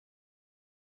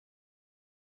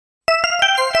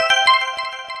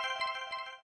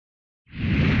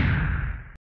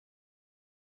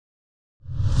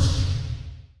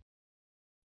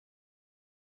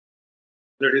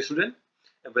Hello dear student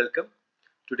and welcome.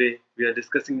 Today we are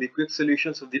discussing the quick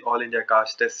solutions of the All India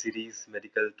CAST Test Series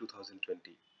Medical 2020.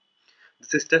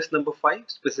 This is test number 5,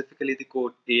 specifically the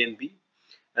code A and B,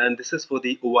 and this is for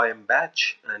the OIM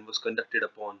batch and was conducted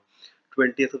upon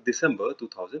 20th of December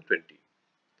 2020.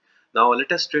 Now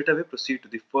let us straight away proceed to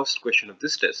the first question of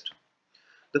this test.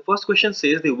 The first question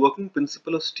says the working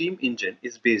principle of steam engine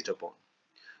is based upon.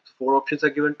 So 4 options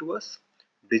are given to us: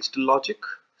 digital logic,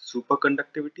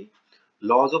 superconductivity,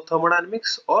 laws of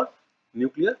thermodynamics, or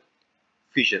nuclear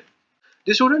fission.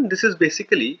 The student, this is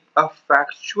basically a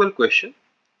factual question,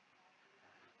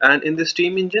 and in the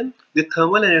steam engine the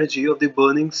thermal energy of the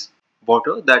burning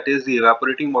water, that is the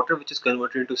evaporating water which is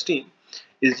converted into steam,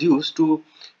 is used to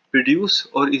produce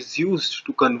or is used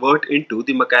to convert into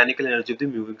the mechanical energy of the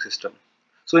moving system.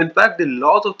 So in fact the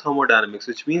laws of thermodynamics,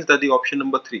 which means that the option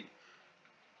number 3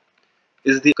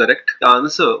 is the correct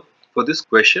answer for this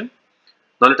question.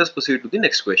 Now let us proceed to the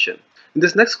next question. In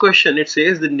this next question it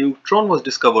says the neutron was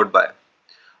discovered by,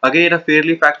 again a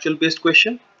fairly factual based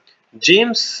question,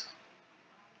 James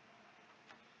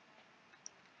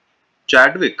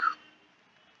Chadwick.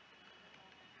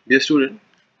 Dear student,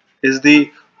 is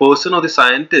the person or the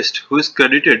scientist who is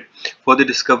credited for the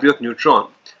discovery of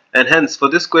neutron, and hence for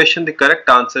this question the correct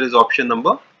answer is option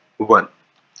number 1.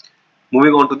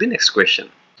 Moving on to the next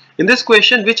question. In this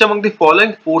question, which among the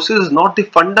following forces is not the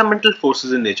fundamental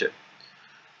forces in nature?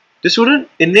 The student,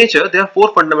 in nature there are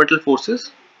 4 fundamental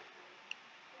forces: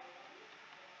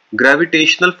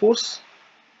 gravitational force,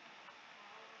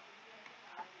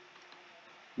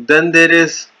 then there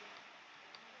is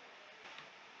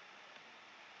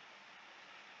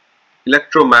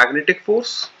electromagnetic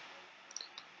force,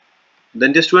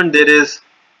 then the student there is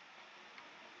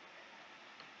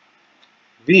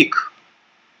weak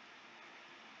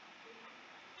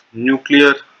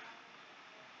nuclear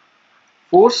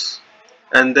force,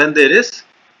 and then there is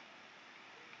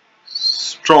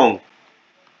strong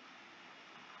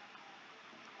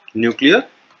nuclear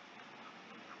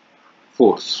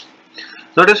force.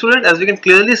 Now dear student, as we can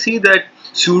clearly see that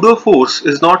pseudo force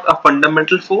is not a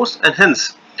fundamental force, and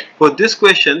hence for this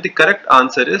question the correct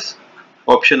answer is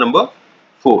option number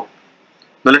 4.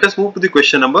 Now let us move to the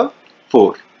question number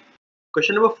 4.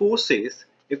 Question number 4 says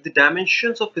if the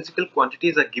dimensions of physical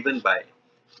quantities are given by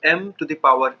m to the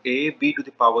power a, b to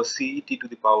the power c, t to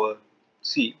the power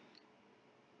c,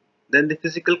 then the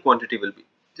physical quantity will be.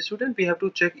 The student, we have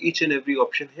to check each and every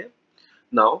option here.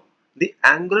 Now the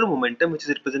angular momentum, which is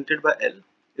represented by L,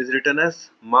 is written as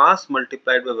mass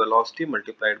multiplied by velocity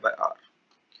multiplied by r.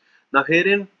 Now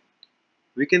herein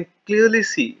we can clearly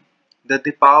see that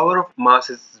the power of mass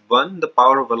is 1, the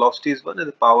power of velocity is 1, and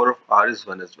the power of r is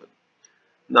 1 as well.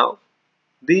 Now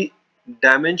the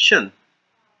dimension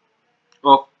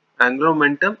of angular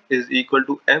momentum is equal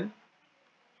to m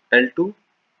L2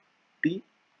 t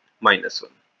minus 1.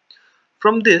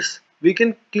 From this we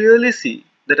can clearly see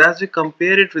that as we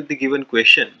compare it with the given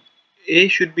question, A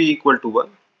should be equal to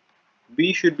 1,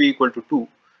 B should be equal to 2,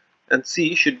 and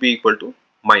C should be equal to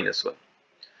minus 1.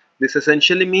 This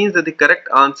essentially means that the correct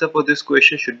answer for this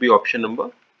question should be option number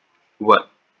 1.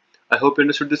 I hope you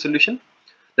understood the solution.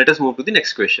 Let us move to the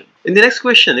next question. In the next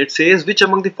question it says which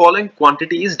among the following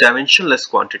quantity is dimensionless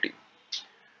quantity?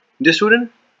 Dear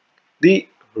student, the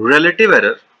relative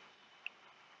error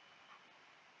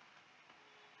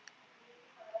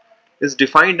is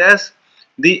defined as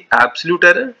the absolute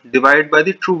error divided by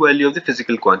the true value of the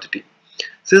physical quantity.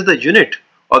 Since the unit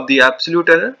of the absolute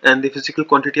error and the physical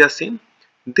quantity are same,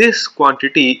 this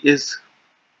quantity is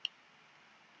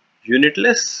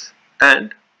unitless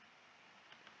and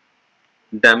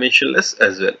dimensionless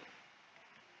as well,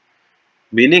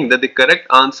 meaning that the correct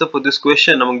answer for this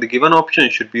question among the given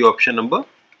options should be option number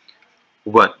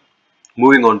 1.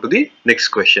 Moving on to the next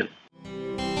question.